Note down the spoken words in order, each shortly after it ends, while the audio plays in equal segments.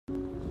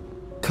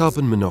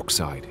Carbon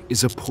monoxide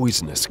is a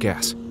poisonous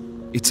gas.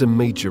 It's a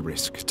major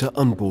risk to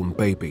unborn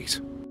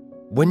babies.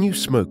 When you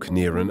smoke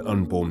near an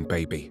unborn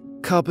baby,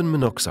 carbon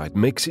monoxide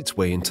makes its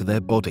way into their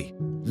body,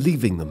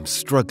 leaving them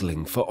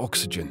struggling for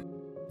oxygen.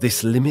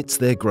 This limits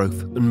their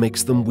growth and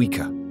makes them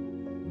weaker.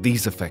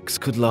 These effects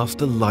could last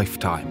a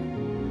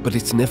lifetime, but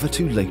it's never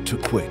too late to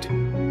quit.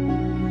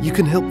 You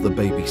can help the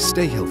baby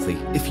stay healthy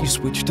if you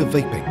switch to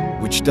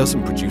vaping, which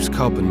doesn't produce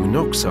carbon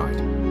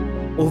monoxide,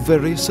 or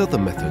various other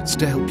methods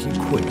to help you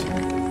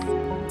quit.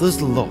 There's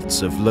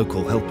lots of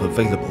local help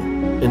available,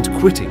 and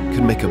quitting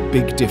can make a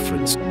big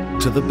difference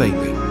to the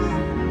baby.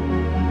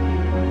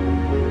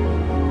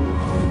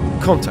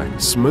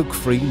 Contact Smoke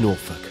Free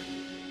Norfolk.